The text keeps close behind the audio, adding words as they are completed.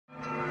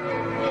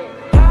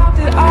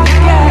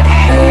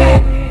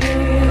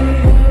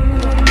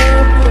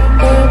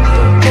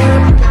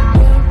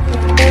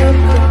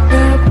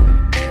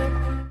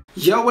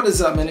Yo, what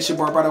is up, man? It's your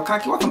boy Brado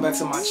Kaki. Welcome back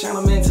to my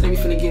channel, man. Today we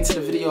finna get into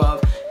the video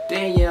of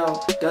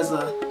Danielle does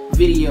a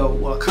video,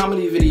 well, a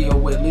comedy video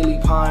with Lele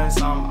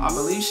Pons. I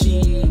believe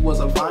she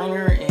was a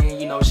Viner, and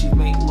you know, she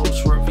made little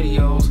short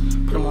videos,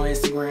 put them on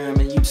Instagram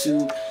and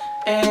YouTube,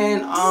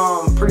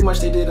 and pretty much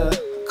they did a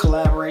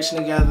collaboration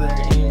together,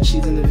 and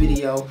she's in the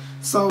video.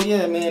 So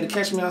yeah, man, to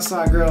catch me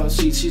outside, girl,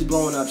 she's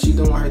blowing up. She's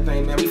doing her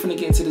thing, man. We finna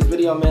get into this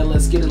video, man.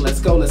 Let's get it. Let's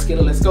go. Let's get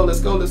it. Let's go. Let's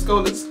go. Let's go.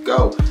 Let's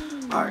go.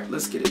 All right,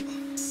 let's get it.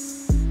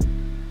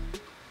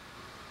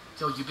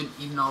 Yo, you've been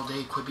eating all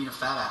day. Quit being a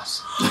fat ass.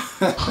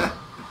 What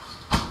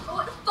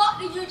the fuck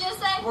did you just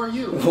say? Who are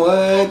you?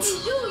 What?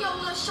 You, your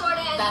little short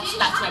ass bitch.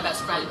 That's my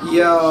best friend.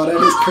 Yo, that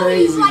is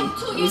crazy. Like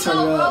 2 Let me years turn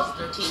old, it bro. up.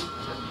 13. She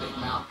has a big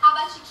mouth. How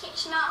about you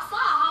catch me outside?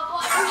 How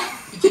about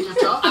that? You think you're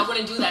tough? I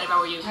wouldn't do that if I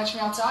were you. Catch me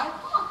outside?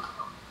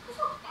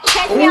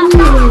 Catch me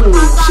outside.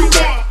 Outside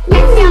that.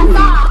 Catch me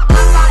outside.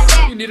 Outside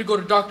that. You need to go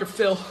to Dr.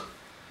 Phil.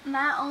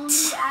 My only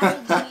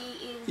allergy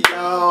is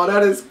Yo,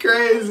 that is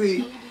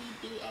crazy.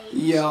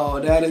 Yo,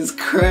 that is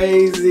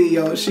crazy.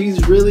 Yo,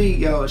 she's really,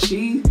 yo,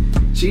 she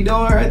doing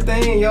her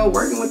thing. Yo,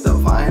 working with the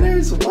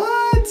Viners.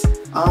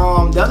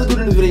 What? The other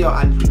dude in the video,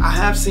 I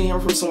have seen him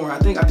from somewhere. I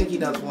think he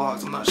does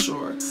vlogs. I'm not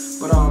sure.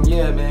 But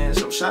yeah, man.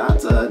 So shout out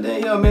to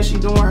Danielle, man. She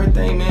doing her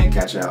thing, man.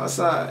 Catch her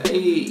outside.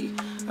 Hey,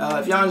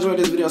 if y'all enjoyed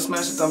this video,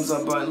 smash the thumbs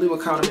up button, leave a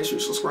comment, make sure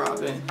you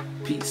subscribe, and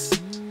peace.